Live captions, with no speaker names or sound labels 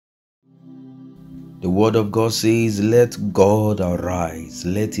The word of God says, let God arise,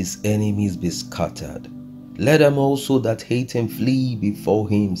 let his enemies be scattered. Let them also that hate him flee before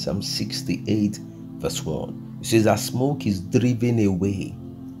him. Psalm 68 verse 1. It says, as smoke is driven away,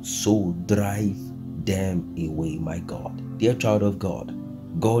 so drive them away, my God. Dear child of God,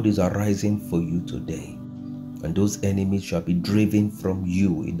 God is arising for you today, and those enemies shall be driven from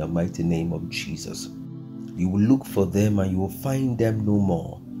you in the mighty name of Jesus. You will look for them and you will find them no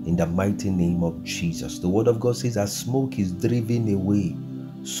more in the mighty name of Jesus. The word of God says, as smoke is driven away,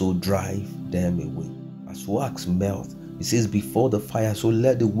 so drive them away. As wax melt, it says, before the fire, so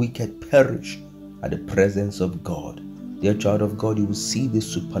let the wicked perish at the presence of God. Dear child of God, you will see the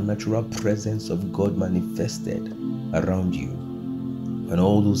supernatural presence of God manifested around you. And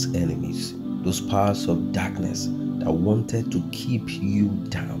all those enemies, those powers of darkness that wanted to keep you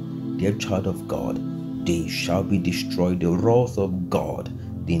down, dear child of God, they shall be destroyed. The wrath of God,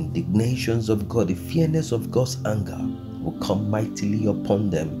 the indignations of God, the fierceness of God's anger will come mightily upon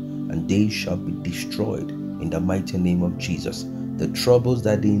them, and they shall be destroyed in the mighty name of Jesus. The troubles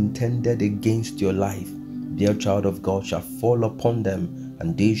that they intended against your life, dear child of God, shall fall upon them,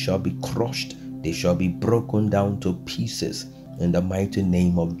 and they shall be crushed. They shall be broken down to pieces in the mighty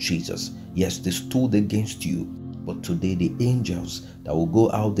name of Jesus. Yes, they stood against you, but today the angels that will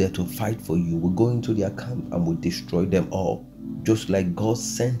go out there to fight for you will go into their camp and will destroy them all. Just like God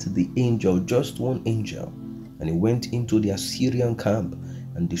sent the angel, just one angel, and he went into the Assyrian camp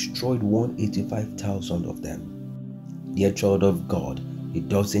and destroyed 185,000 of them. Dear child of God, it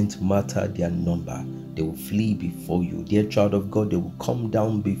doesn't matter their number. They will flee before you. Dear child of God, they will come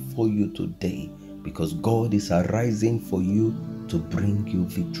down before you today, because God is arising for you to bring you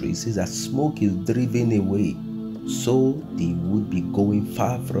victory. It says that smoke is driven away, so they would be going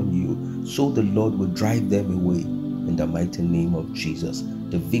far from you, so the Lord will drive them away in the mighty name of Jesus.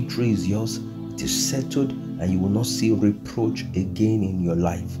 The victory is yours. It is settled, and you will not see reproach again in your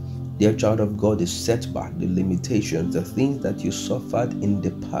life. Dear child of God, the setback, the limitations, the things that you suffered in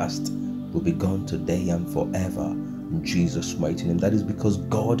the past will be gone today and forever in Jesus' mighty name. That is because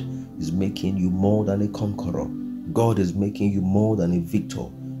God is making you more than a conqueror. God is making you more than a victor.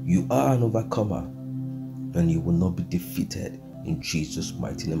 You are an overcomer, and you will not be defeated in Jesus'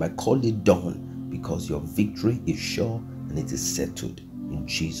 mighty name. I call it done, because your victory is sure and it is settled in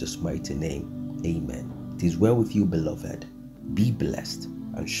Jesus' mighty name. Amen. It is well with you, beloved. Be blessed,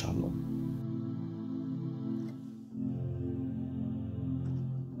 and shalom.